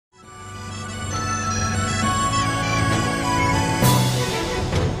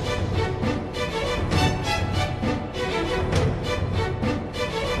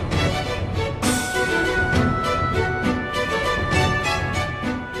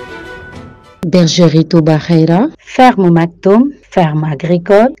Bergerie Touba Khaira, Ferme Maktoum, Ferme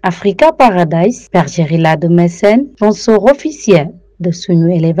Agricole, Africa Paradise, Bergerie La de Mécène, sponsor officiel de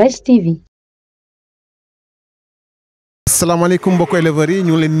Sunu Élevage TV. asalaamaaleykum mbokku éleveurs yi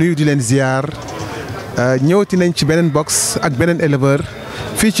ñu ngi leen nuyu di leen ziar ñëwati nañ ci beneen box ak beneen éleveur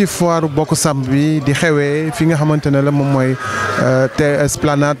fii ci foire Bokk Samm bi di xewee fi nga xamante ne la moom mooy te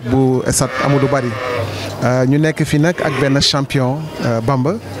esplanade bu Stade Amadou Barry ñu nekk fi nag ak benn champion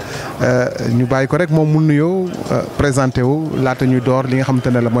Bamba ñu bàyyi ko rek moom mu nuyoo présenté wu laata ñuy door li nga xamante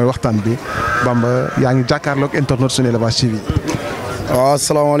ne la mooy waxtaan bi Bamba yaa ngi jàkkaarloog internet Sunu Élevage TV. waaw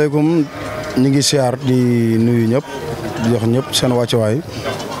asalaamaaleykum ñu ngi siyaar di nuyu ñëpp di jox ñëpp seen wàccuwaay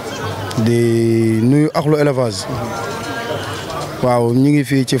di nuyu axlu élevage waaw ñu ngi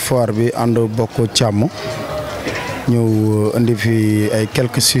fii ci foire bi ànd bokk càmm ñëw indi fi ay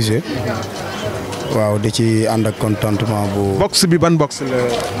quelques sujets waaw di ci ànd ak contentement bu. box bi ban box la.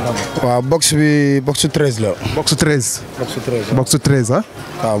 waaw box bi box 13 la. box 13. box 13 box 13 ah.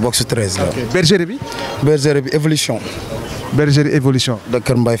 waaw box 13 la. bergerie bi. bergerie bi évolution. Bergerie évolution. de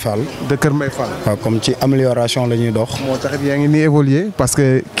Kër Mbaye Fall. de Kër Mbaye Fall. waaw comme ci amélioration la ñuy dox. moo tax yaa ngi nii évoluer parce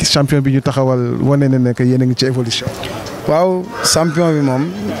que champion bi ñu taxawal wane na ne que yéen a ngi ci évolution. waaw champion bi moom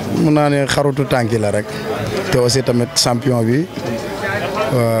mun naa ne xarutu tànki la rek te aussi tamit champion bi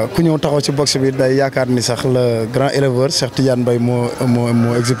ku ñëw taxaw ci box bi day yaakaar ni sax le grand éleveur Cheikh Tidiane Mbaye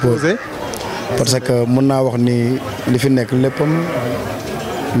moo exposé parce que mun naa wax ni li fi nekk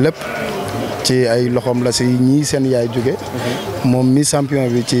lépp ci ay loxoom la si ñii seen yaay jóge moom mi champion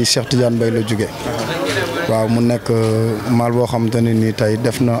bi ci Cheikh Tidiane Mbaye la jóge waaw mu nekk mal boo xamante ne nii tey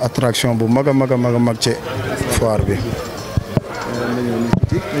def na attraction bu mag a mag ci foire bi.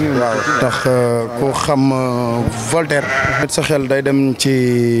 waaw tax ku xam Voltaire. sa xel day dem ci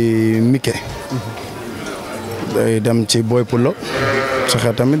Mickey. day dem ci Boy Pulo. sa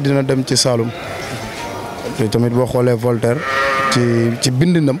xel tamit dina dem ci Saloum. te tamit boo xoolee Voltaire ci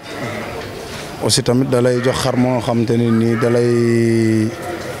bindinam aussi tamit da lay jox xar moo xamante ne nii da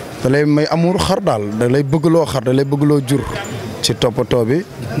lay may amour xar daal da lay bëggloo xar da lay bëggloo jur ci toppatoo bi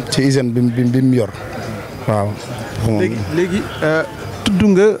ci hygiène bi mu yor waaw. léegi tudd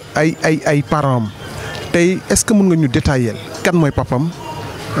nga ay parents tey est-ce que mën nga ñu détailler kan mooy papam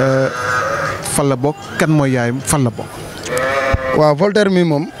fan la bokk kan mooy yaayam fan la bokk. waaw Voltaire mi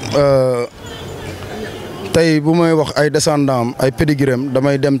moom tey bu may wax ay descendants am ay pédigré am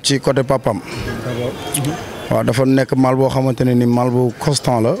damay dem ci côté papam waaw dafa nekk mal boo xamante ne ni mal bu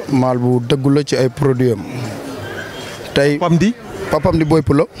constant la mal bu dëggu la ci ay produits am tey papam di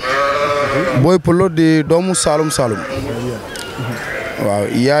Boy Pulo di doomu Saloum waaw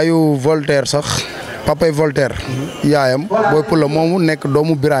yaayu Voltaire sax papay Voltaire yaayam Boy Pulo moomu nekk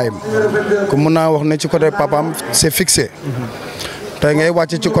doomu Birahim ku mën naa wax ne ci côté papam c'est fixé tey ngay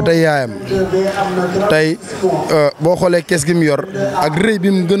wàcc ci côté yaayam tey boo xoolee kees gi mu yor ak rëy bi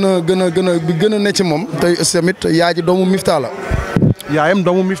mu gën a ne ci moom tey tamit yaa ji doomu Mifta la. yaayam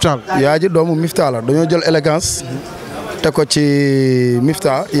doomu Mifta la. yaa ji doomu Mifta la dañoo jël élégance te ko ci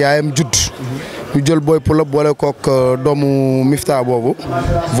Mifta yaayam judd. ñu jël Boy Pulo boole kook doomu Mifta boobu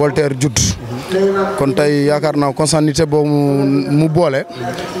Voltaire judd kon tey yaakaar naa consanguinité boobu mu boole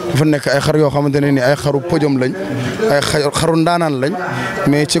dafa nekk ay xar yoo xamante ne ni ay xaru podium lañ ay xaru ndaanaan lañ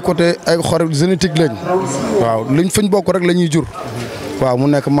mais ci côté ay xaru génétique lañ waaw luñ fuñ bokk rek la ñuy jur waaw mu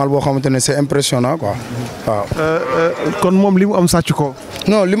nekk mal boo xamante ne c'est impressionnant quoi waaw. kon moom li mu am sàcc ko.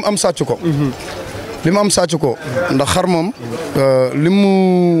 non li mu am sàcc ko. li mu am sàcc ko ndax xar moom li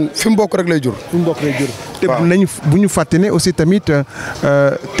mu fi mu bokk rek lay jur. fi mu bokk lay jur. te nañu bu ñu fàtte ne aussi tamit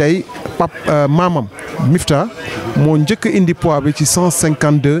tey maamam Mifta moo njëkk indi poids bi ci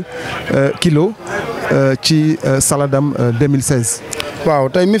 152 kilos ci Saladam 2016. waaw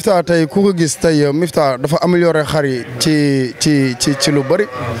tey Mifta tey ku ko gis tey Mifta dafa amélioré xar yi ci lu bëri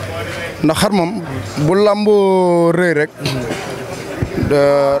ndax xar moom bu lamboo rëy rek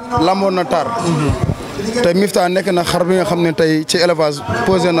lamboon na tar. tey Mifta nekk na xar bi nga xam ne tey ci élevage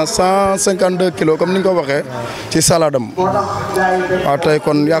posé na 152 kilos comme ni nga ko waxee ci Saladam waaw tey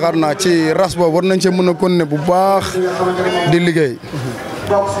kon yaakaar naa ci race boobu war nañ cee mën a continuer bu baax di liggéey.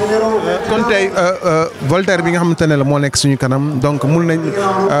 kon tey Voltaire bi nga xamante ne la moo nekk suñu kanam donc mun nañ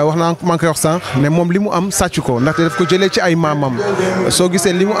wax naa maa ngi koy wax sànq ne moom li mu am sàcc ko ndaxte daf ko jëlee ci ay maamam soo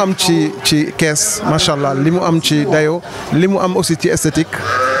gisee li mu am ci kees macha allah li mu am ci dayo li mu am aussi ci esthétique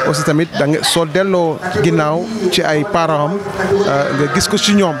aussi tamit da nga soo delloo ginnaaw ci ay parents am nga gis ko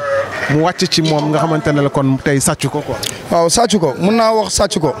ci ñoom mu wàcc ci moom nga xamante ne la kon tey sàcc ko quoi. waaw sàcc ko mun naa wax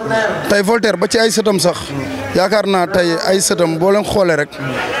sàcc ko tey Voltaire ba ci ay sëtam sax yaakaar naa tey ay sëtam boo leen xoolee rek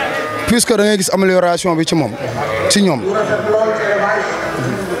puisque da ngay gis amélioration bi ci moom ci ñoom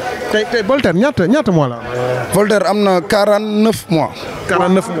tey Voltaire ñaata mois la am. Voltaire am na 49 mois.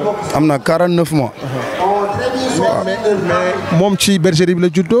 49 mois. am na 49 mois. mais moom ci bergerie bi la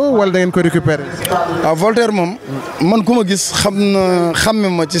juddoo wala da ngeen koy récupérer. waaw Voltaire moom man ku ma gis xamme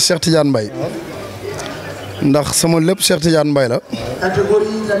ma ci Cheikh Tidiane Mbaye ndax sama lépp Cheikh Tidiane Mbaye la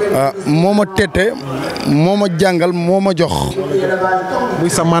moo ma tette moo ma jàngal moo ma jox. muy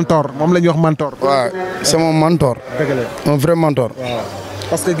sa mentor moom la ñuy wax mentor. waaw sama mentor. dëgg la un vrai mentor.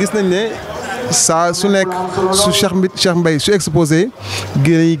 parce que gis nañ ne saa su nekk su Cheikh Mbaye su exposé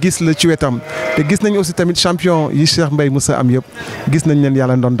gis la ci wetam te gis nañ aussi tamit champion yi Cheikh Mbaye mës a am yëpp gis nañ leen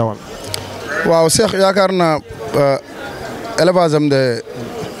yàlla doon dawal. waaw Cheikh yaakaar naa élevage am de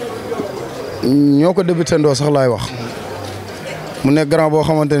ñoo ko débuté ndoo sax laay wax mu nekk grand boo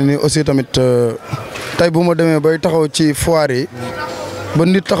xamante ne ni aussi tamit tey bu ma demee bay taxaw ci foire yi ba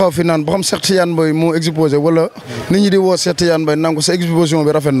nit taxaw fi naan ba xam Cheikh Tidiane Mbaye moo exposé wala nit ñi di woo Cheikh Tidiane Mbaye naan ko sa exposition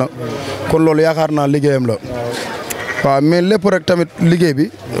bi rafet na kon loolu yaakaar naa liggéeyam la. waaw mais lépp rek tamit liggéey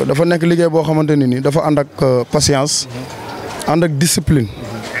bi dafa nekk liggéey boo xamante ne ni dafa ànd ak patience ànd ak discipline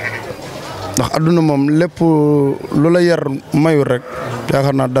ndax adduna moom lépp lu la yar mayul rek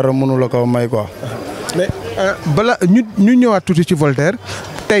yaakaar naa dara mënu la ko may quoi. mais bala ñu ñëwaat tuuti ci Voltaire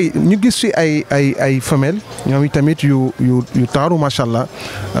tey ñu gis fi ay femelles ñoom tamit yu taaru macha allah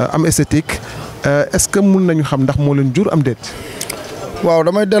am esthétique est-ce que mun nañu xam ndax moo leen jur am déet. waaw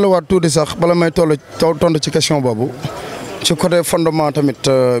damay delluwaat tuuti sax bala may tontu ci question boobu ci côté fondement tamit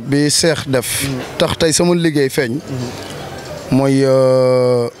bi Cheikh def. tax tey sama liggéey feeñ. mooy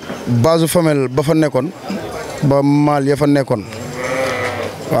base femelle ba fa nekkoon ba mâle ya fa nekkoon.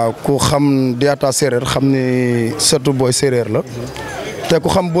 waaw ku xam diata séeréer xam ni surtout booy séeréer la te ku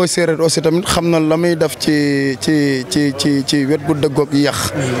xam booy séeréer aussi tamit xam na la muy def ci wet gu dëggoog yàq.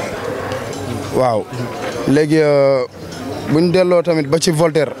 waaw léegi buñ delloo tamit ba ci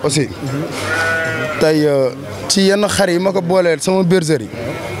Voltaire aussi tey ci yenn xar yi ma ko booleel sama bergerie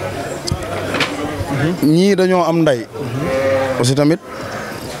ñii dañoo am ndey aussi tamit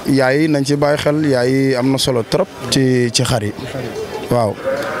yaay nañ ci bàyyi xel yaay am na solo trop ci xar yi waaw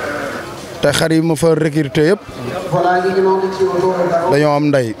te xar yi ma fa recruter yëpp dañoo am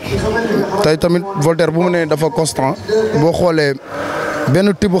ndey tey tamit Voltaire bu mu ne dafa constant boo xoolee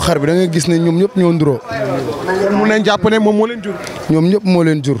benn tibu xar bi da nga gis ne ñoom ñëpp ñoo nduroo. mun nañ jàpp ne moom moo leen jur. ñoom ñëpp moo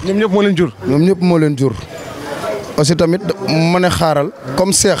leen jur. ñoom ñëpp moo leen jur. ñoom ñëpp moo leen jur aussi tamit ma ne xaaral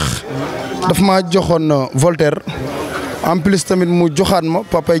comme Cheikh daf maa joxoon Voltaire en plus tamit mu joxaat ma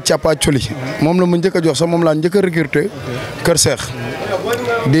papay càppa coli moom la ma njëkk a jox sax moom laa njëkk a recruter kër Cheikh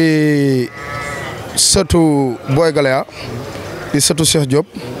di sëtu Boy Galaya di sëtu Cheikh Diop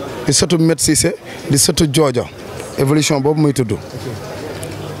di sëtu Met Cissé di sëtu Jooja évolution boobu muy tudd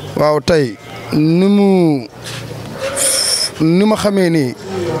waaw tey ni ma xamee ni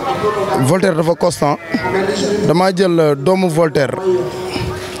Voltaire dafa constant damaa jël doomu Voltaire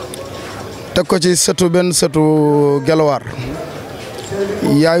teg ko ci benn sëtu Gelawaar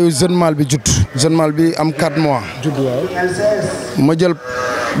yaayu jeune mâle bi judd jeune mâle bi am 4 mois. ma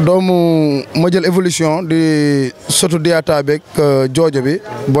jël évolution di sëtu diata beeg joojo bi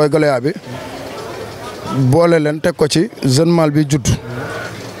booy Galaya bi boole leen teg ko ci jeune mâle bi judd.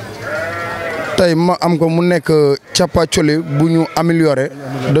 tey ma am ko mu nekk càppaacoli bu ñu amélioré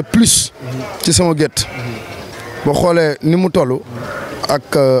de plus ci sama gétt boo xoolee ni mu toll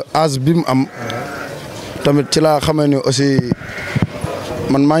ak âge bi mu am tamit ci laa xamee ni aussi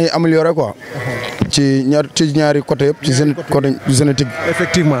man maa ngi amélioré quoi ci ñaari côté yëpp ci côté génétique bi.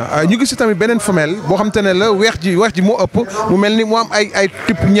 effectivement ñu gis tamit beneen femelle boo xam te ne la weex ji moo ëpp mu mel ni mu am ay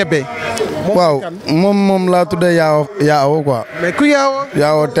type ñebe. waaw moom laa tuddee yaawo quoi. mais ku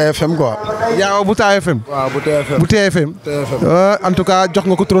yaawo TFM quoi. yaawo bu TFM. waaw bu TFM. en tout cas jox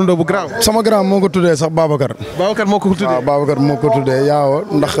nga ko turandoo bu garaaw. sama grand moo ko tuddee sax Babacar. Babacar moo ko tuddee waaw Babacar moo ko tuddee yaawo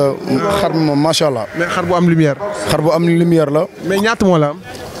ndax xar mi moom macha allah. mais xar bu am lumière. xar bu am lumière la. mais ñaata moo la am.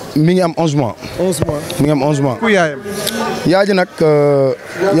 mi ngi am 11 mois. 11 mois mi ngi am 11 mois. ku yaayam. yaa ji nag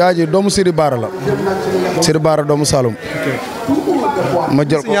yaa ji doomu Siri Baara la. Siri Baara doomu Saloum. ma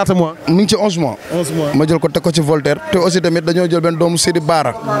jël ko ñaata mois. mi ngi ci 11 mois. 11 mois ma jël ko teg ko ci Voltaire te aussi tamit dañoo jël benn doomu Siri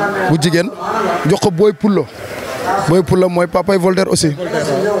Baara bu jigéen jox ko Boy Pullo. Boy Pullo mooy papay Voltaire aussi.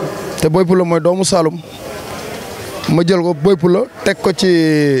 te Boy Pullo mooy doomu Saloum. ma jël ko Boy Pullo teg ko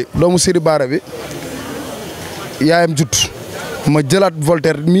ci doomu Siri Baara bi yaayam jut ma jëlaat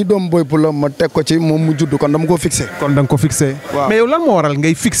Voltaire mii doom Boy Pullo ma teg ko ci moom mu judd kon dama ko fixé. kon da nga ko fixé. waaw mais yow lan moo waral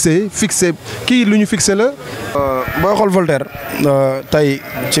ngay fixé kii lu ñu fixé la. booy xool Voltaire tey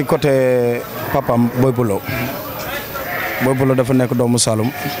ci côté papam Boy Pullo dafa nekk doomu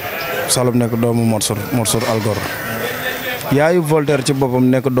Saloum nekk doomu Morsour Algor yaayu Voltaire ci boppam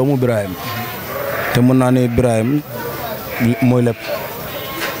nekk doomu Birahim te mën naa ne Birahim mooy lépp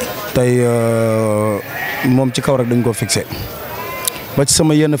tey moom ci kaw rek dañ ko fixé ba ci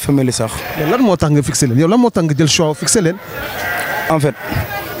sama yenn famille sax. lan moo tax nga fixé leen yow lan moo tax nga jël choix fixé leen. en fait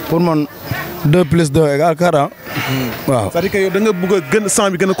pour man 2 + 2 = 4 waaw. c'est-à-dire que yow da nga bëgg a gën sang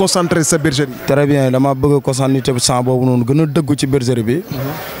bi gën a concentré sa bergerie. très bien dama bëgg a concentré sang boobu noonu gën a dëggu ci bergerie bi.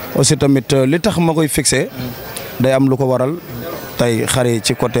 aussi tamit li tax ma koy fixé. day am lu ko waral tey xar yi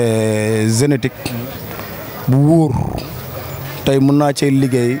ci côté génétique bu wóor tey mën naa cee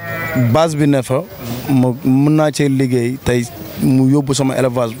liggéey base bi ne fa mën naa cee liggéey tey mu yóbbu sama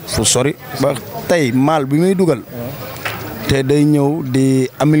élevage fu sori ba tey maal bi muy dugal te day ñëw di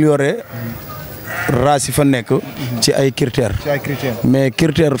améliorer race yi fa nekk ci ay critères mais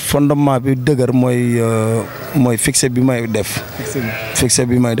critère fondement bi dëgër mooy fixé bi may def fixé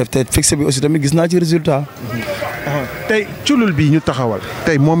bi may def te fixé bi aussi tamit gis naa ci résultat. tey culul bi ñu taxawal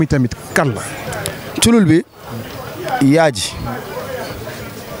tey moom itamit kan la. culul bi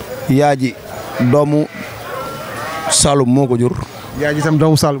yaaji doomu Saloum moo ko jur. yaaji tam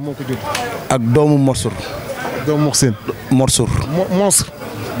doomu Saloum moo ko jur. ak doomu Morsur. doomu Morseen. Morsur. monstre.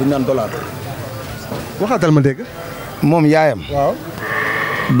 bu ñu naan dollar. waxaatal ma dégg. moom yaayam. waaw.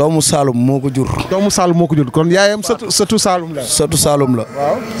 doomu Saloum moo ko jur. doomu Saloum moo ko jur kon yaayam sëtu Saloum la. sëtu Saloum la.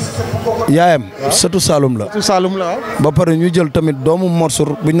 waaw. yaayam. sëtu Saloum la. sëtu Saloum la waaw. ba pare ñu jël tamit doomu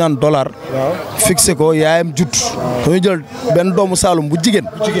Morsur bu ñu naan dollar. waaw. fixé ko yaayam jut. ñu jël benn doomu Saloum bu jigéen.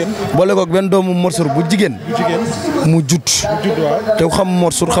 boole ko benn doomu Morsur bu jigéen. mu jut. te ku xam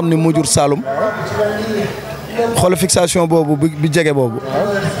Morsur xam ni mu jur Saloum. xool fixation boobu bi jege boobu.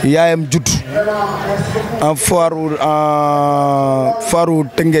 yaayam jut. en foire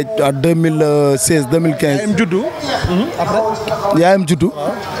Tëngéej en 2016 2015. yaayam juddu. après. yaayam juddu.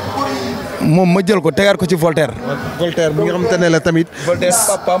 moom ma jël ko tegaat ko ci Voltaire. Voltaire bi nga xamante ne la tamit. Voltaire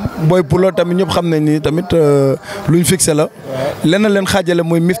papaam booy pulo tamit ñëpp xam nañ ni tamit luñ fixé la. lenn leen xaajale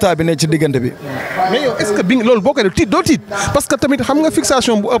mooy mifta bi ne ci diggante bi. mais yow est-ce que bi loolu boo koy def doo tiit parce que tamit xam nga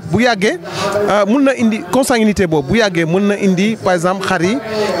fixation bu ëpp bu yàggee mun na indi consanguinité boobu bu yàggee mun na indi par exemple xar yi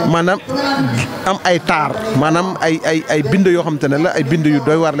maanaam am ay taar maanaam ay bind yoo xamante ne la ay bind yu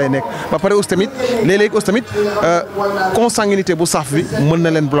doy war lay nekk ba pare aussi tamit léeg-léeg aussi tamit consanguinité bu saf bi mën na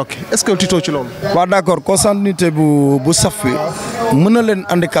leen bloqué est-ce que tiitoo ci loolu. waaw d'accord consanguinité bu saf bi mën na leen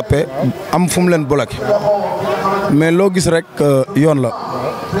handicapé am fu mu leen bloqué mais loo gis rek yoon la.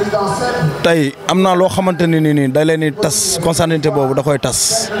 tey am naa loo xamante ne nii da leen di tas consanguinité boobu da koy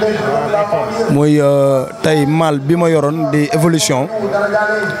tas muy tey mal bi ma yoroon di évolution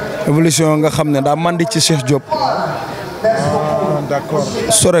nga xam ne daa mandi ci Cheikh Diop. d'accord.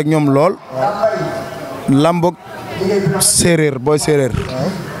 soreek ñoom lool lambok séeréer booy séeréer.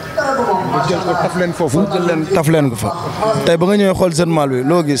 nga jël ko taf leen foofu. taf leen ko fa. tey ba nga ñëwee xool jeune mal bi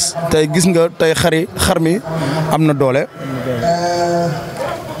loo gis tey gis nga tey xar mi am na doole.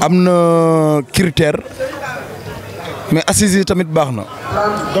 am na critère mais assises yi tamit baax na.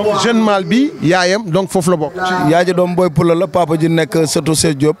 donc jeune mâle bi yaayam donc foofu la bokk. yaay ji doom booy pula la papa ji nekk sëtu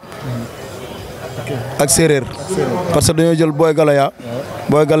Cheikh Diop ak séeréer parce que dañoo jël booy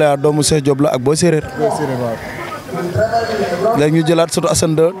galaya doomu Cheikh Diop la ak booy séeréer. léegi ñu jëlaat sëtu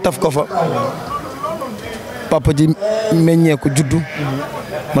Assane 2 taf ko fa papa ji meññee ko juddu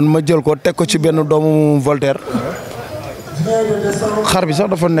man ma jël ko teg ko ci benn doomu Voltaire. xar bi sax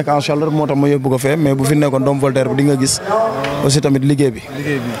dafa nekk en chaleur moo tax ma yóbbu ko fee mais bu fi nekkoon doomu Voltaire bi di nga gis aussi tamit liggéey bi.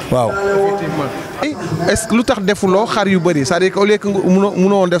 waaw. effectivement. est-ce que lu tax defuloo xar yu bëri c'est-à-dire que au lieu que mënoo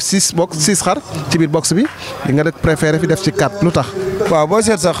woon def 6 xar ci biir box bi di nga rek préféré fi def ci 4 lu tax. waaw boo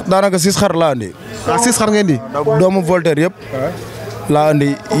seet sax daanaka 6 xar laa andi. 6 xar ngeen di. doomu Voltaire yëpp. laa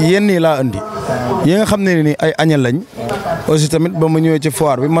andi yenn yi laa andi. yi nga xam ne ni ay añal lañ. aussi tamit ba ma ñëwee ci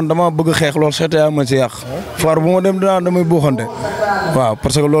foire bi man dama bëgg xeex loolu xeetu yaa ma ci yàq. foire bu ma dem damay buuxante. waaw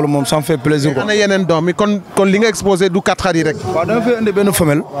parce que loolu moom ça me fait plaisir quoi. ana yeneen doom yi kon li nga exposé du 4 xar yi rek. waaw dama fay indi benn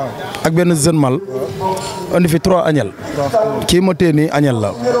femelle. ak benn jeune mâle. indi fi 3 añal. kii ma tee nii añal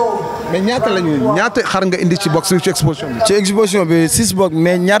la. mais ñaata xar nga indi ci box bi ci exposition bi. ci exposition bi 6 box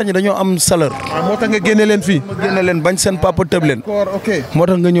mais ñaar ñi dañoo am salaire. moo tax nga génne leen fii. ma génne leen bañ seen papa tëb leen. ok moo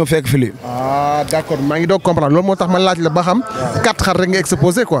tax nga ñëw fekk fi lii. d'accord maa ngi doog comprendre loolu moo tax ma laaj la ba xam 4 xar rek nga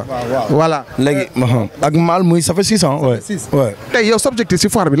exposé quoi. voilà léegi ak mâle muy ça fait 6 ans. ouais. tey yow sa objectif si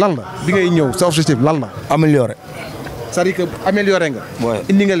foire bi lan la. bi ngay ñëw sa objectif lan la. améliorer. c'est-à-dire que amélioré nga.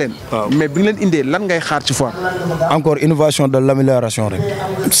 indi nga leen. mais bi nga leen indee lan ngay xaar ci foire. encore innovation de l'amélioration rek.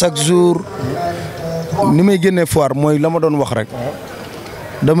 chaque jour ni may génnee foire mooy la ma doon wax rek.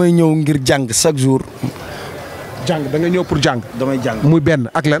 damay ñëw ngir jàng chaque jour jàng da nga ñëw pour jàng. damay jàng muy benn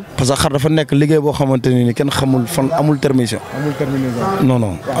ak lan. parce que xar dafa nekk liggéey boo xamante ne ni kenn xamul fan amul termination. amul terminaison. non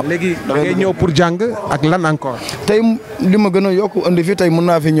non. léegi da ngay ñëw pour jàng ak lan encore. tey li ma gën a yokk indi fi tey mën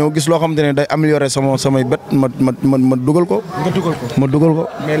naa fi ñëw gis loo xamante ne day améliorer samay bët ma dugal ko. nga dugal ko. ma dugal ko.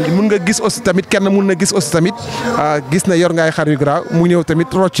 mais mun nga gis aussi tamit kenn mun na gis aussi tamit gis na yor ngay xar yu garaaw mu ñëw tamit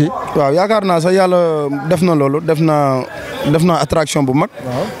rocci. waaw yaakaar naa sax yàlla def na loolu def naa attraction bu mag.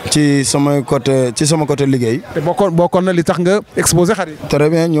 ci sama côté liggéey. te bokkoon na li tax nga exposé xar yi. très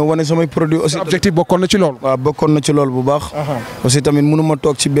bien ñoo wane samay produits aussi. objectif bokkoon na ci loolu. waaw bokkoon na ci loolu bu baax. aussi tamit mënu ma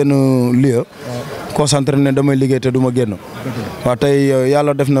toog ci benn lieu. concentré ne damay liggéey te du ma génn. waaw tey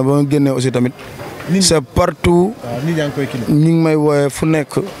yàlla def na ba ma génnee aussi tamit. c'est partout. ñi ngi may wooyee fu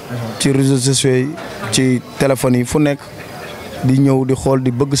nekk. ci réseaux sociaux yi ci téléphones yi fu nekk. di ñëw di xool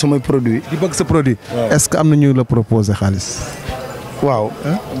di bëgg samay produit. di bëgg sa produit. est-ce que am na ñu la proposé xaalis. waaw.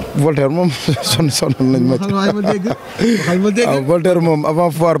 Voltaire moom sonal nañ ma ci. waaw Voltaire moom avant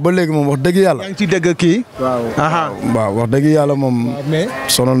Foire ba léegi moom wax dëgg yàlla. yaa ngi ciy dégg kii. waaw wax dëgg yàlla moom.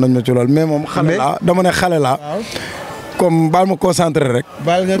 sonal nañ ma ci lool mais moom. xale laa dama ne xale laa. comme baal ma concentré rek.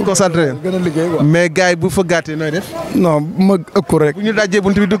 baal nga concentré gën a liggéey quoi. mais gars yi bu fëggaatee nooy def. non ma ëkku rek. bu ñu dajee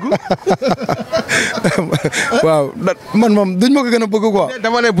bunt bi dugg. waaw man moom duñ ma ko gën a bëgg quoi.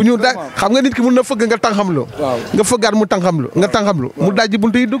 dama ne bu ñu da xam nga nit ki mun na fëgg nga tànqamlu. waaw nga fëggaat mu tànqamlu nga tànqamlu. mu dajji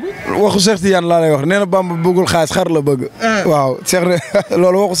bunt yi dugg. waxu Cheikh Tidiane laa lay wax nee na Bamba bëggul xaalis xar la bëgg. waaw Cheikh ne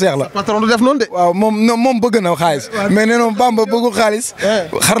loolu waxu Cheikh la. patron du def noonu de. waaw moom bëgg na xaalis. mais nee na Bamba bëggul xaalis.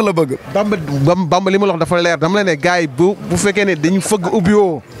 xar la bëgg. Bamba li ma la wax dafa leer dama la ne gars yi bu fekkee ne dañu fëgg ubbi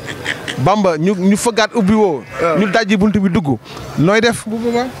woo Bamba ñu fëggaat ubbi woo. ñu dajji bunt bi dugg nooy def bu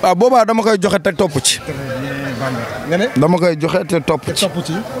boobaa. waaw boobaa dama koy joxe te topp ci. dama koy joxe te topp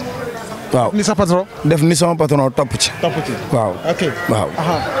ci. waaw ni sa patron. def ni sama patron topp ci. waaw. ok waaw.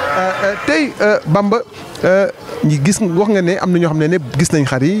 tey Bamba ñi gis wax nga ne am na ñoo xam ne gis nañ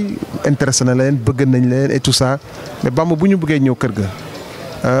xar yi intéressé na leen bëgg nañ leen et tout ça mais Bamba bu ñu bëggee ñëw kër ga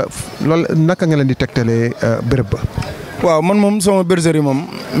loolu naka nga leen di tegtalee béréb ba. waaw man moom sama bergerie moom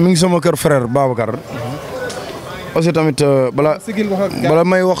mi ngi sama kër frère Babacar. aussi tamit bala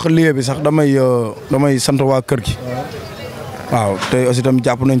may wax lieu bi sax damay sant waa kër gi. waaw te aussi tamit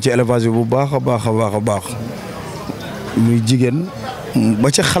jàpp nañ ci élevage bi bu baax a baax muy jigéen ba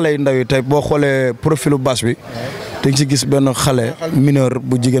ci xale yu ndaw yi tey boo xoolee profilu bâche bi dañ ci gis benn xale mineur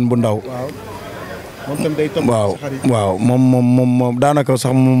bu jigéen bu ndaw. waaw moom daanaka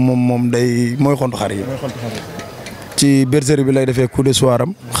sax moom day mooy xontu xar yi. ci bergerie bi lay defee coup de soir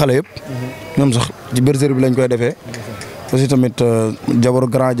am xale yëpp. ñoom sax ci bergerie bi lañ koy defee. aussi tamit jabaru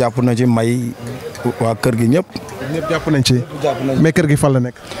grand jàpp na ci may waa kër gi ñëpp. ñëpp jàpp nañ ci. mais kër gi fan la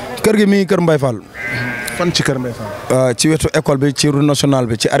nekk. kër gi mi ngi kër Mbaye Fall. fan ci kër Mbaye Fall. ci wetu école bi ci route nationale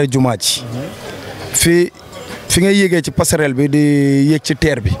bi ci arrêt jumaa ji. fi ngay yéegee ci passerelle bi di yéeg ci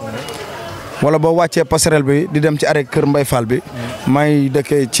terre bi. wala boo wàccee passerelle bi di dem ci arrêt kër Mbaye Fall bi. maa ngi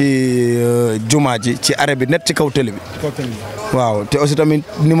dëkkee ci jumaa ji ci arrêt bi net ci kaw télé bi. waaw te aussi tamit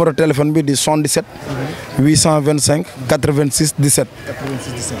numéro téléphone bi di 77. 825 86 17.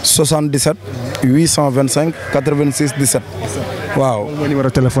 77 825 86 17. waaw mooy numéro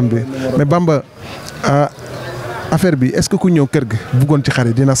téléphone bi mais Bamba affaire bi est-ce que ku ñëw kër ga buggoon ci xar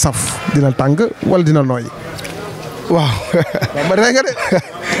yi dina saf dina tàng wala dina nooy. waaw. Bamba rek nga de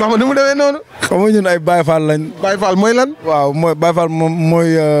Bamba nu mu demee noonu. xam nga ñun ay Baye Fall lañ. Baye Fall mooy lan. waaw mooy Baye Fall moom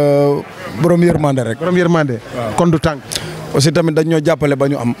mooy borom yërmande rek. borom yërmande. kon du tàng. aussi tamit dañ ñoo jàppale ba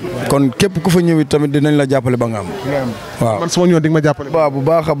ñu am. kon képp ku fa ñëwit tamit dinañ la jàppale ba nga am. waaw man su ma ñëwoon di nga ma jàppale. waaw bu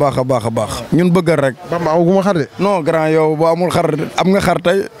baax a baax. ñun bëggal rek. Bamba amaguma xar de. non grand yow boo amul xar am nga xar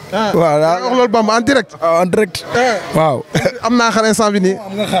tey. waaw daa wax loolu Bamba en direct. waaw en direct. waaw. am naa xar instant bi nii.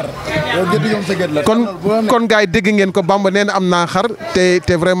 am nga xar. yow gëdd yoon sa gëdd la. kon gars yi dégg ngeen ko Bamba nee na am naa xar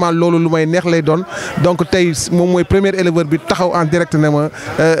te vraiment loolu lu may neex lay doon donc tey moom mooy premier éleveur bi taxaw en direct ne ma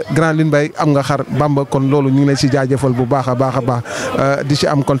grand Lune Mbaye am nga xar Bamba kon loolu ñu ngi leen si jaajëfal bu baax a baax. di ci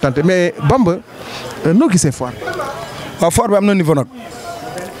am kontaan mais Bamba noo gisee foire. waaw foire bi am na niveau nag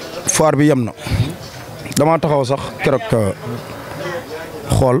foire bi yem na damaa taxaw sax keroog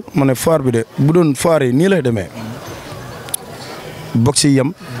xool ma ne foire bi de bu doon foire yi nii lay demee box yi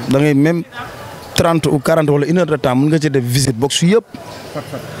yem da ngay même 30 ou 40 wala une heure de temps mën nga ci def visite box yëpp.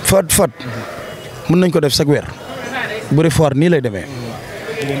 fat mën nañ ko def chaque weer bu dee foire nii lay demee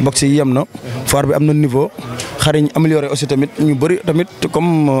box yi yem na foire bi am na niveau. xar yi ñu amélioré aussi tamit ñu bëri tamit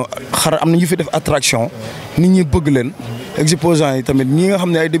comme xar am na ñu fi def attraction nit ñi bëgg leen exposants yi tamit ñi nga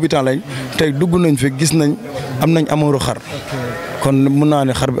xam ne ay débutants lañ tey dugg nañ fi gis nañ am nañ amooru xar kon mën naa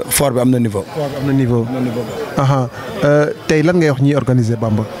ne xar bi foire bi am na niveau. am na niveau. tey lan ngay wax ñiy organiser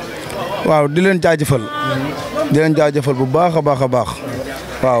Bamba. waaw di leen jaajëfal di leen jaajëfal bu baax a baax a baax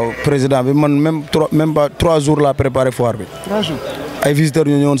waaw président bi man même pas 3 jours laa préparé foire bi. 3 jours. ay visiteurs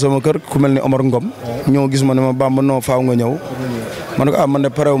ñu ñëwoon sama kër ku mel ni Omar Ngom ñoo gis ma ne ma Bamba non faaw nga ñëw ma ne ko man de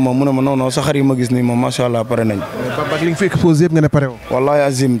parewu ma mu ne ma non sa xar yi ma gis nii moom macha allah pare nañ. Bamba ak li nga fi exposé yëpp nga ne parewu. wallaahi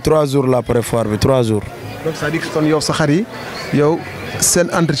azim 3 jours laa pare foire bi 3 jours. donc c'est-à-dire que kon yow sa xar yi yow seen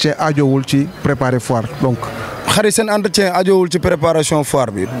entretien aajowul ci préparer foire donc. xar yi seen entretien aajowul ci préparation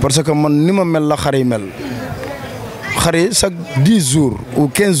foire bi parce que man ni ma mel la xar yi mel xar yi chaque 10 jours ou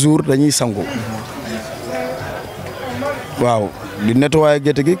 15 jours dañuy sangu waaw. di nettoyer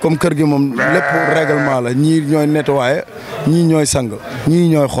gétt gi comme kër gi moom lépp règlement la ñii ñooy nettoyer ñii ñooy sang ñii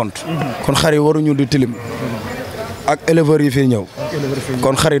ñooy xont kon xar yi waruñu di tilim ak éleveurs yi fii ñëw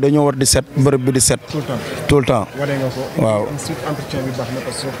kon xar yi dañoo war di set bërëb bi di set tout le temps wane nga ko waaw ensuite entretien bi baax na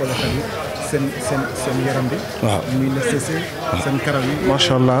parce que soo xoolee xar yi seen yaram bi waaw muy na cessé seen karaw yi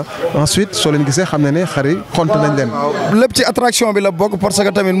macha allah ensuite soo leen gisee xam ne xar yi xont nañ leen lépp ci attraction bi la bokk parce que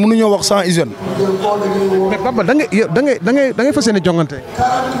tamit mënuñoo wax sans hygiène. mais Bamba da ngay fas yéene jongante.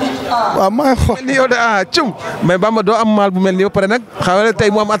 waaw maa ngi xool ni yow de cum mais Bamba doo am maal bu mel nii ba pare nag xaw tey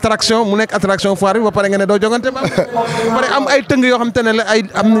mu am attraction mu nekk attraction foire bi ba pare nga ne doo jongante ba pare am ay tëng yoo xam te ne la ay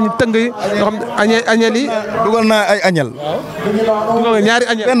am nañu tëng yoo xam añel yi. dugal naa ay añel. dugal nga ñaari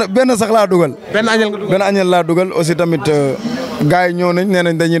añel. benn sax laa dugal. benn añel nga dugal benn añel laa dugal aussi tamit gars yi ñëw nañ nee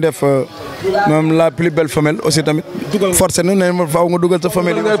nañ dañuy def même la plus belle femelle aussi tamit. dugal forcé na ne ma faaw nga dugal sa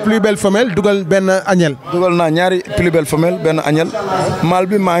femelle yi. plus belle femelle dugal benn añel. dugal naa ñaari plus belle femelle benn añel maal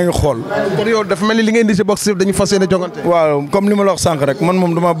bi maa ngi xool. kon yow dafa mel ni li ngeen di si box dañu fas yéene jongante. waaw comme li ma la wax sànq rek man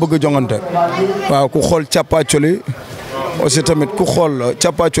moom dama bëgg jongante. waaw ku xool càppaacoli aussi tamit ku xool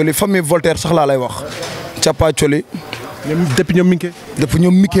càppaacoli famille Voltaire sax laa lay wax càppaacoli. depuis ñoom Mickey. depuis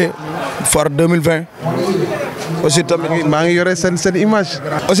ñoom Mickey Foire 2020. aussi tamit maa ngi yore seen image.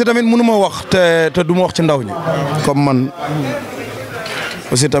 aussi tamit mënu ma wax te du ma wax ci ndaw ñi. comme man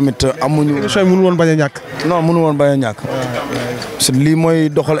aussi tamit amuñu. émission yi mënu woon bañ a ñàkk. non mënu woon bañ a ñàkk. parce que lii mooy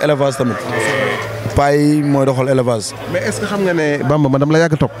doxal élevage tamit. paa yi mooy doxal élevage. mais est-ce que xam nga ne Bamba man dama la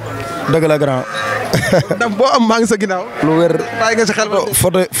yàgg topp. dëgg la grand. ndam boo am maa ngi sa ginnaaw. lu wér bàyyi nga si xel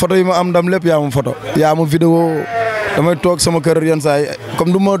photo yi ma am ndam lépp yaa ma photo. yaa ma vidéo damay toog sama kër yenn saa yi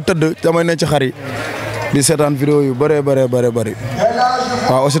comme du ma tëdd damay ne ci xar yi di seetaan vidéo yu bëree bëri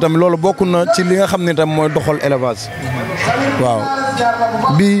waaw aussi tamit loolu bokk na ci li nga xam ne tam mooy doxal élevage waaw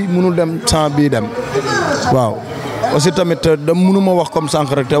bii mënul dem sans bii dem waaw aussi tamit da mënuma wax comme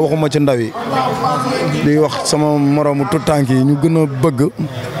sànq rek te waxuma ci ndaw yi di wax sama moromu tout tànk yi ñu gën a bëgg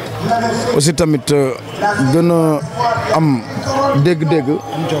aussi tamit gën a am dégg-dégg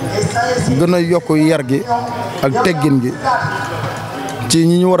gën a yokk yar gi ak teggin gi ci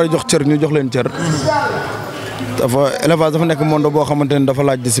ñi ñu war a jox cër ñu jox leen cër dafa élevage dafa nekk monde boo xamante ne dafa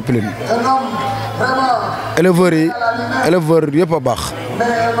laaj discipline éleveur yëpp a baax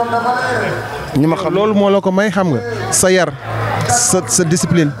ñi ma xam loolu moo la ko may xam nga sa yar sa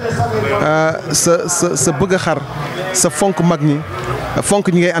discipline sa bëgg a xar sa fonk mag ñi fonk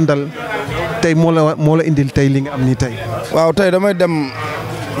ñi ngay àndal tey moo la indil tey li nga am nii tey. waaw tey damay dem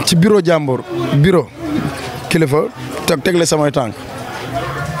ci bureau jàmbur bureau kilifa tegle samay tànk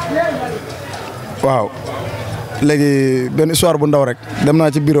waaw léegi benn histoire bu ndaw rek dem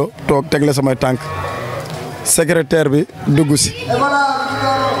naa ci bureau toog tegle samay tànk secrétaire bi dugg si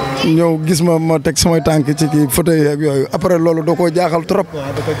ñëw gis ma teg samay tànk ci kii fauteuil ak yooyu après loolu da koo jaaxal trop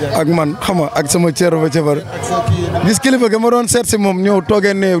ak man xam nga ak sama cër ba cëfar gis kilifa ga ma doon seet si moom ñëw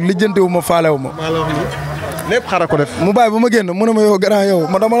toogee ne lijjantiwu ma faalewu ma lépp xara ko def mu bàyyi ba ma génn mu ne ma yow grand yow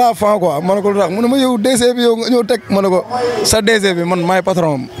ma dama laa fan quoi ma ne ko lu tax mu ne ma yow DC bi yow nga ñëw teg ma ne ko sa DC bi man maay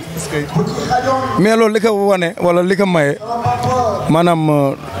patron am mais loolu li ko wane wala li ko maye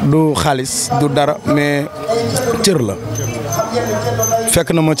maanaam du xaalis du dara mais cër la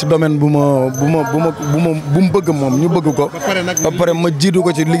fekk na ma ci domaine bu mu bëgg moom ñu bëgg ko ba pare ma jiitu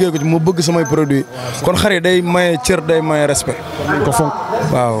ko ci liggéey ko ci mu bëgg samay produit kon xar yi day maye cër day maye respect ko fonk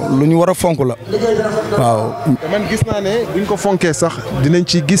waaw lu ñu war a fonk la waaw. man gis naa ne buñ ko fonkee sax dinañ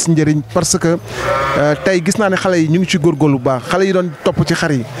ci gis njëriñ parce que tey gis naa ne xale yi ñu ngi ci góorgóorlu bu baax xale yi doon topp ci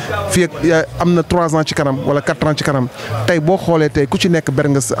xar yi fii ak am na 3 ans ci kanam wala 4 ans ci kanam tey boo xoolee tey ku ci nekk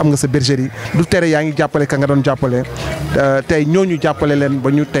am nga sa bergerie du tere yaa ngi jàppale ka nga doon jàppale tey ñooñu jàppale leen ba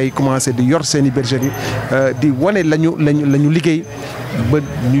ñu tey commencé di yor seen i bergerie di wane lañu liggéey ba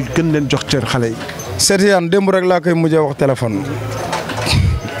ñu gën leen jox cër xale yi. Seydou Yane démb rek laa koy mujjee wax téléphone.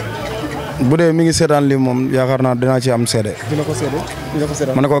 bu dee mi ngi seetaan lii moom yaakaar naa dinaa ci am seede. dina ko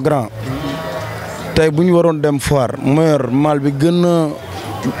seede ma ne ko grand tey bu ñu waroon dem foire meilleur mal bi gën a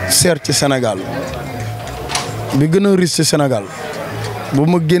seer ci Sénégal bi gën a riche ci Sénégal bu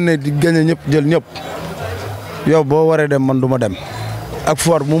ma génnee di gagné ñëpp jël ñëpp yow boo waree dem man du ma dem ak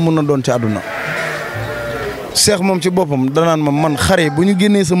foire mu mën a doon ci àdduna Cheikh moom ci boppam danaan ma man xar yi bu ñu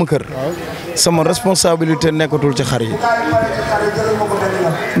génnee sama kër sama responsabilité nekkatul ci xar yi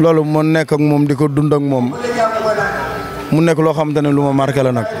loolu moo nekk ak moom di ko dund ak moom mu nekk loo xamante ne lu ma marqué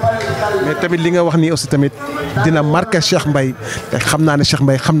la nag. mais tamit li nga wax nii aussi tamit dina marqué Cheikh Mbaye te xam naa ne Cheikh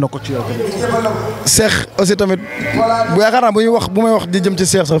Mbaye xam na ko ci yow tamit. Cheikh aussi tamit bu yaakaar naa bu may wax di jëm ci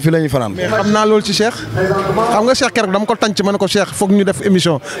Cheikh sax fii la ñuy fanaan. mais xam naa loolu ci Cheikh xam nga Cheikh keroog dama ko tànc ma ne ko Cheikh foog ñu def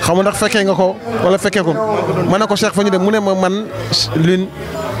émission xam nga ndax fekkee nga ko wala fekkee ko ma ne ko Cheikh fa ñu dem mu ne ma man lune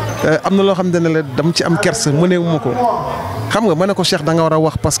am na loo xam ne la dama ci am kersa mu ne ma ko xam nga ma ne ko Cheikh da nga war a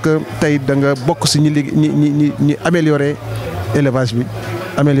wax parce que tey da nga bokk si ñi améliorer élevage bi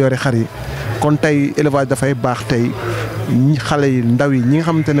améliorer xar yi kon tey élevage dafay baax tey xale yi ndaw yi ñi nga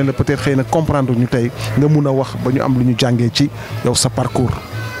xamante ne la peut-être xëy na comprendre ñu tey nga mun a wax ba ñu am lu ñu jàngee ci yow sa parcours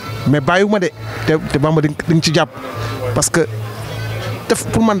mais bàyyiwuma de te Bamba di nga ci jàpp parce que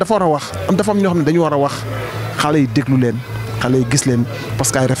pour man dafa war a wax dafa am ñoo xam ne dañu war a wax xale yi déglu leen xale yi gis leen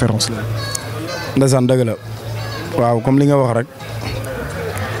parce que ay référence la. ndeysaan dëgg la waaw comme li nga wax rek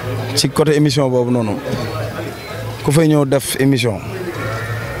ci côté émission boobu noonu ku fay ñëw def émission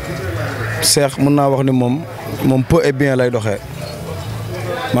Cheikh mën naa wax ni moom peu et bien lay doxee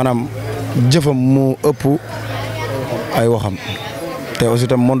maanaam jëfam mu ëpp ay waxam te aussi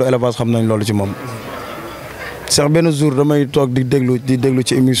tam monde élevage xam nañ loolu ci moom. Cheikh benn jour damay toog di déglu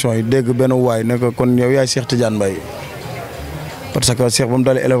ci émission yi dégg benn waay ne ko kon yow yaay Cheikh Tidiane Mbaye parce que Cheikh ba mu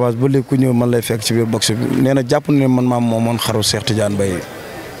dalee élevage ba léegi ku ñëw man lay fekk ci biir box bi nee na jàpp ne man maam moomoon xaru Cheikh Tidiane Mbaye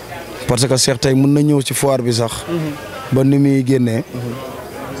parce que Cheikh tey mën na ñëw ci foire bi sax ba ni muy génnee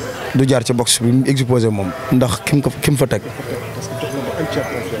du jaar ci box bi mu exposé moom ndax kim fa teg.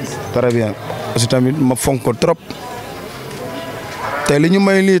 très bien aussi tamit ma fonk ko trop tey li ñu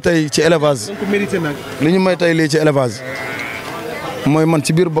may lii tey ci élevage li ñu may tey lii ci élevage mooy man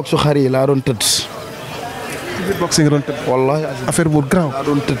ci biir boxu xar yi laa doon tëdd. ci biir box yi nga doon tëdd. wallaahi affaire bu grand laa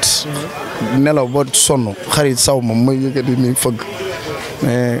doon tëdd. nelaw ba sonn xar yi saw ma may yëkkati nii fëgg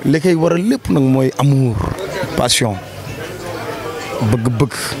mais li koy waral lépp nag mooy amour passion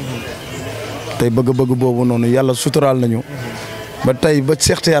bëgg-bëgg tey bëgg-bëgg boobu noonu yàlla suturaal nañu ba tey ba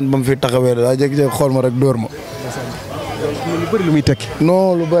Cheikh Tidiane ba mu fi taxawee daa jékki-jékki xool ma rek dóor ma. lu bëri lu muy tekki.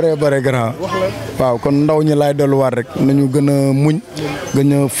 non lu bëree grand. waaw kon ndaw ñi laay delluwaat rek nañu gën a muñ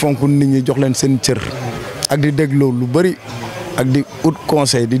gën a fonk nit ñi jox leen seen cër ak di déglu lu bëri ak di ut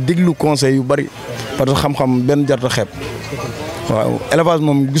conseil di déglu conseil yu bëri parce que xam-xam benn jarta xeeb waaw élevage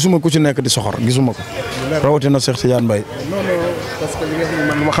moom gisuma ku ci nekk di soxor gisuma ko rawatina Cheikh Tidiane Mbaye. non parce que li nga xam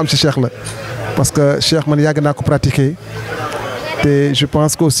man lu ma xam si Cheikh la parce que Cheikh man yàgg naa ko pratiquer te je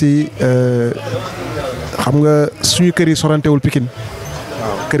pense que aussi xam nga suñu kër yi sorantewul Pikine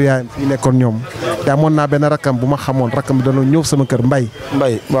waaw kër yaayam fii nekkoon ñoom te amoon naa benn rakkam bu ma xamoon rakkam bi dañoo ñëw sama kër Mbaye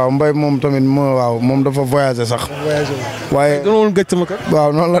waaw Mbaye moom tamit moom dafa voyagé sax. waaye dañoo woon gëj sama kër.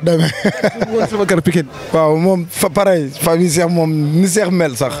 waaw noonu la demee. woon sama kër Pikine. waaw moom pareil famille Cheikh moom ni Cheikh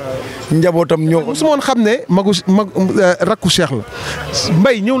mel sax njabootam ñoo ko. su ma woon xam ne magu rakku Cheikh la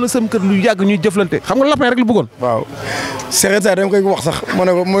Mbaye ñëw na sama kër lu yàgg ñuy jëflante xam nga lapin rek lu bëggoon. waaw Cheikh Issa dama koy wax sax ma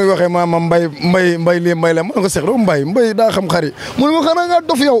ne ko muy waxee maanaam Mbaye lii Mbaye la ma ne ko Cheikh doo Mbaye daa xam xar yi mu ne ma xanaa ngaa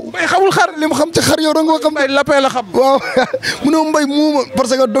dof yow. Mbaye xamul xar li mu xam ci xar yow da nga ko xam. Mbaye lapin la xam. waaw mu ne Mbaye muuma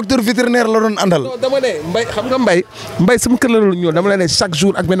parce que docteur vétérinaire la doon àndal. non dama ne Mbaye xam nga Mbaye sama kër la doon ñëw dama la ne chaque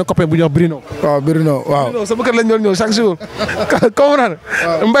jour ak benn copain bu ñuy wax Bruno. waaw Bruno waaw. Bruno sama kër lañ doon ñëw chaque jour. comprendre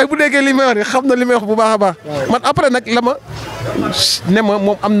Mbaye bu déggee li may wax xam na li may wax bu baax a baax. man après nag la ma ne ma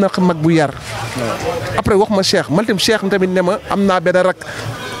moom am na mag bu yar. après wax ma Cheikh man tam Cheikh tamit ne ma am naa benn rak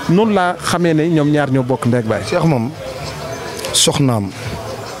noonu laa xamee ne ñoom ñaar ñoo bokk ndey ak baay. Cheikh moom soxnaam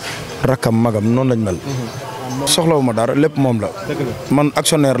rakkam magam noonu lañ mel. soxlawu ma dara lépp moom la. man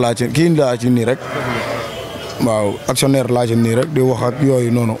actionnaire laa ci kii laa ci nii rek. waaw actionnaire laa ci nii rek di wax ak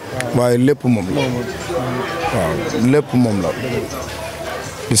yooyu noonu. waaye lépp moom la. waaw lépp moom la.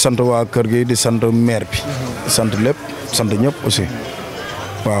 di sant waa kër gi di sant maire bi. di sant lépp sant ñëpp aussi.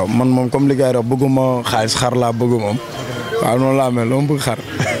 waaw man moom comme li gars yi wax bëgguma xaalis xar laa bëgg moom. waaw noonu laa mel loo bëgg xar.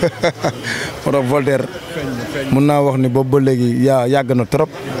 moo tax Voltaire mun naa wax ni boobu ba léegi yàgg na trop.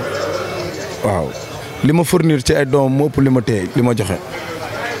 waaw li ma fournir ci ay doomam mu ëpp li ma téye li ma joxe.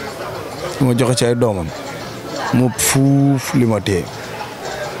 li ma joxe ci ay doomam mu ëpp fuuf li ma téye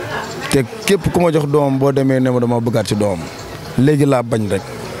te képp ku ma jox doomam boo demee ne ma dama bëggaat ci doomam léegi laa bañ rek.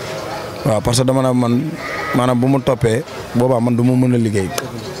 waaw parce que dama na man maanaam bu ma toppee boobaa man du ma mën a liggéey.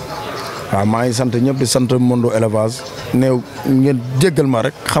 waaw maa ngi sant ñëpp di sant monde élevage néew ngeen jéggal ma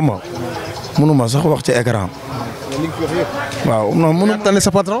rek xam nga mënuma sax wax ci écran. waaw non mënu tane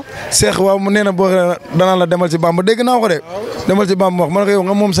sa patron. Cheikh waaw mu nee na boo danaa la demal ci Bamba dégg naa ko de. demal ci Bamba wax man ko yow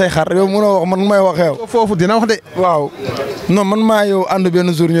nga moom say xar yow mënoo wax man may wax yow. foofu dina wax de. waaw non man maa yow ànd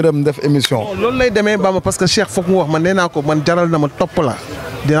benn jour ñu dem def émission. loolu lay demee Bamba parce que Cheikh foog mu wax man nee naa ko man jaral na ma topp la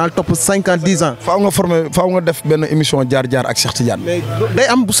dinaa topp 5 ans 10 ans. faaw nga def benn émission jaar ak Cheikh Tidiane. mais day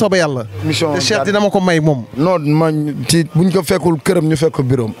am bu soobee yàlla. émission te Cheikh dina ma ko may moom. non man ci buñ ko fekkul këram ñu fekk ko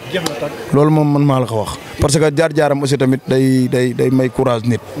bureau am. loolu moom man maa la ko wax. parce que jaar-jaaram aussi tamit day may courage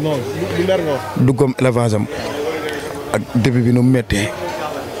nit. non lu leer nga wax. duggam élevage am ak début bi nu mu méttee.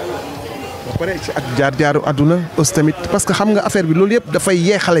 ba pare ci ak jaar-jaaru àdduna aussi tamit parce que xam nga affaire bi loolu yëpp dafay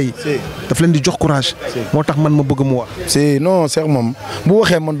yee xale yi. daf leen di jox courage. moo tax man ma bëgg mu wax. si non Cheikh moom bu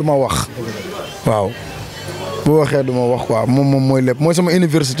waxee man du ma wax. waaw bu waxee du ma wax quoi moom mooy lépp mooy sama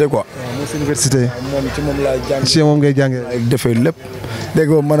université quoi. waaw mooy sa université. moom ci moom laay jàng. ci moom ngay jàngee. ay defee lépp. dégg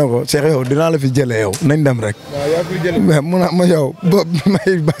nga ma ne ko Cheikh yow dinaa la fi jëlee yow nañ dem rek. waaw yaa fi jëlee mais mun ma yow ba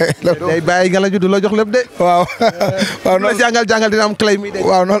may bàyyi la. day bàyyi nga la judd la jox lépp de. waaw. waaw noonu la jàngal dina am clé mi de.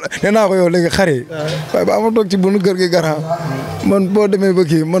 waaw noonu nee naa ko yow léegi xar yi. waaye ba ma toog ci bunu kër gi gara man boo demee ba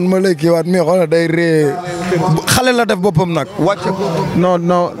kii man ma lay kii waat mais xoolal day ree xale la def boppam nag wàcce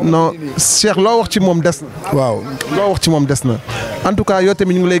non Cheikh loo wax ci moom des na. waaw loo wax ci moom des na en tout cas yow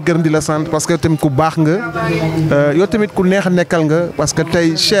tamit ñu ngi lay gërëm di la sant parce que yow tamit ku baax nga yow tamit ku neex a nekkal nga parce que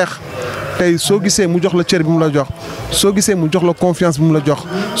tey Cheikh tey soo gisee mu jox la cër bi mu la jox soo gisee mu jox la confiance bi mu la jox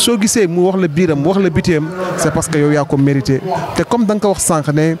soo gisee mu wax la biiram wax la biteem c'est parce que yow yaa ko mérité te comme da nga ko wax sànq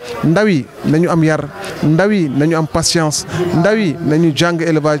ne ndaw yi nañu am yar ndaw yi nañu am patience ndaw yi nañu jàng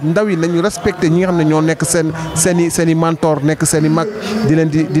élevage ndaw yi nañu respecté ñi nga xam ne ñoo nekk seen i mentor nekk seen i mag di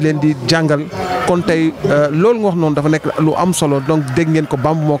leen di jàngal kon tey loolu nga wax noonu dafa nekk lu am solo donc dégg ngeen ko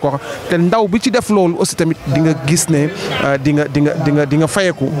Bamba moo ko wax te ndaw bi ci def loolu aussi tamit di nga gis ne di nga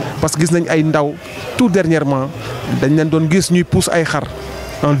fayeku parce que gis nañ ay ndaw tout dernièrement dañ leen doon gis ñuy pousse ay xar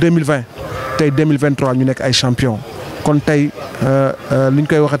en 2020 tey 2023 ñu nekk ay champion kon tey li ñu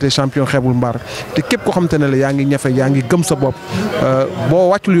koy waxatee champion xeebul mbaar te képp koo xamante ne la yaa ngi ñafe yaa ngi gëm sa bopp boo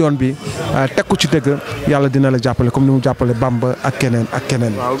wàccul yoon bi teg ko ci dëgg yàlla dina la jàppale comme ni mu jàppale Bamba ak keneen ak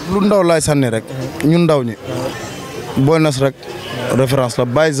keneen. waaw lu ndaw laay sànni rek ñun ndaw ñi Boy Nas rek référence la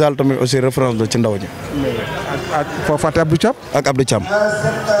Baye Zal tamit aussi référence la ci ndaw ñi. ak foo fàtte Abdou Thiam. ak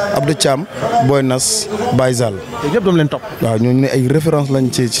Abdou Thiam Boy Nas Baye Zal. te ñëpp dama leen topp. waaw ñooñu ne ay référence lañ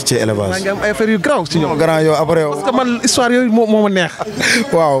ci élevage. maa ngi am ay affaire yu garaaw ci ñoom. grand yow après yow. parce que man histoire yooyu moo ma neex.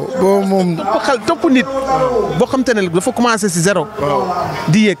 waaw boobu moom. topp nit boo xam te ne dafa commencé si zéro.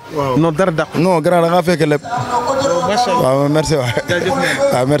 di yéeg. non dara dàq. non grand da ngaa fekk lépp. macha allah waaw merci waay.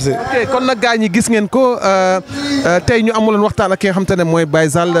 waaw merci. ok kon nag gars ñi gis ngeen ko tey ñu amuloon waxtaan ak ki nga xam te ne mooy Baye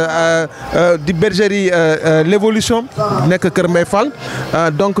Zal di bergerie l'évolution nekk Kër Mbaye Fall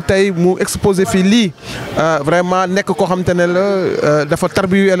donc tey mu exposé fii lii vraiment nekk koo xam te ne la dafa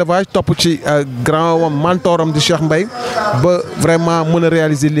tarbiyu élevage topp ci grand mentoram di Cheikh Mbaye ba vraiment mën a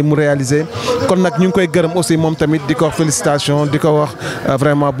réaliser li mu réaliser kon nag ñu ngi koy gërëm aussi moom tamit di ko wax félicitation di ko wax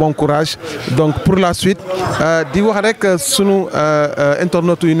vraiment bon courage donc pour la suite di wax rek sunu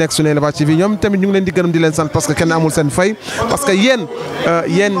internautes yu nekk sunu élevage TV ñoom tamit ñu ngi leen di gërëm di leen sant parce que kenn amul seen fay parce que yéen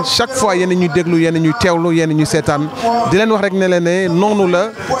chaque fois yéen ñuy déglu yéen ñuy teewlu yéen ñuy seetaan di leen wax rek ne leen ne noonu la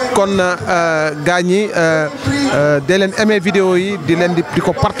kon gaa ñi di leen aimer vidéo yi di leen di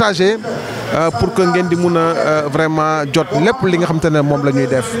ko partager pour que ngeen di mun a vraiment jot lépp li nga xam te ne moom la ñuy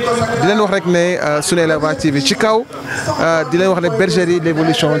def di leen wax rek ne sunu élevage TV ci kaw di leen wax ne bergerie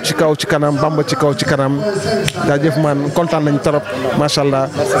l'évolution ci kaw ci kanam Bamba ci kaw ci kanam jaajëf man kontaan nañu trop macha allah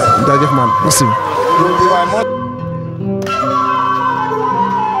jaajëf man merci.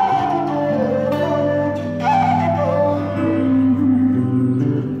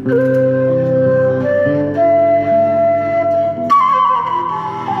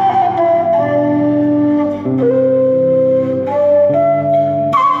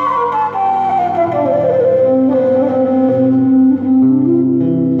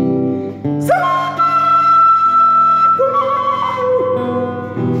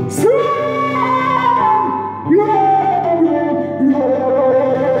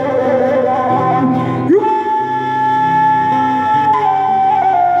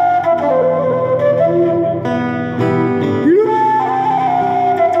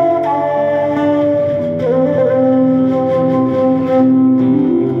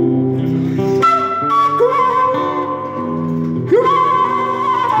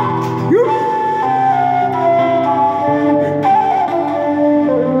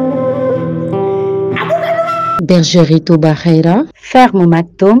 Bergerie Touba Khaira, ferme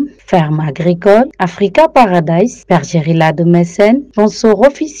Maktoum, ferme agricole, Africa Paradise, Bergerie La de Mécène, sponsor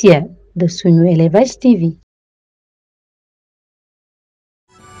officiel de Sunu Élevage TV.